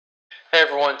Hey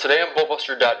everyone, today on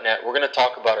Bullbuster.net we're going to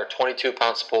talk about our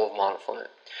 22-pound spool of monofilament.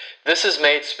 This is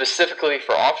made specifically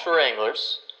for offshore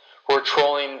anglers who are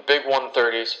trolling big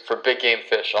 130s for big game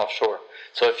fish offshore.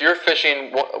 So if you're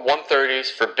fishing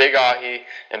 130s for big ahi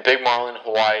and big marlin in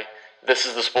Hawaii, this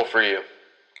is the spool for you.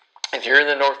 If you're in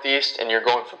the Northeast and you're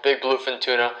going for big bluefin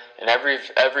tuna and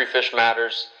every fish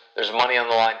matters, there's money on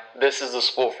the line, this is the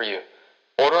spool for you.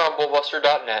 Order on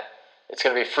Bullbuster.net. It's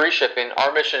going to be free shipping.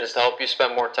 Our mission is to help you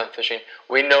spend more time fishing.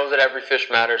 We know that every fish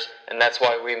matters, and that's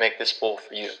why we make this spool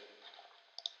for you.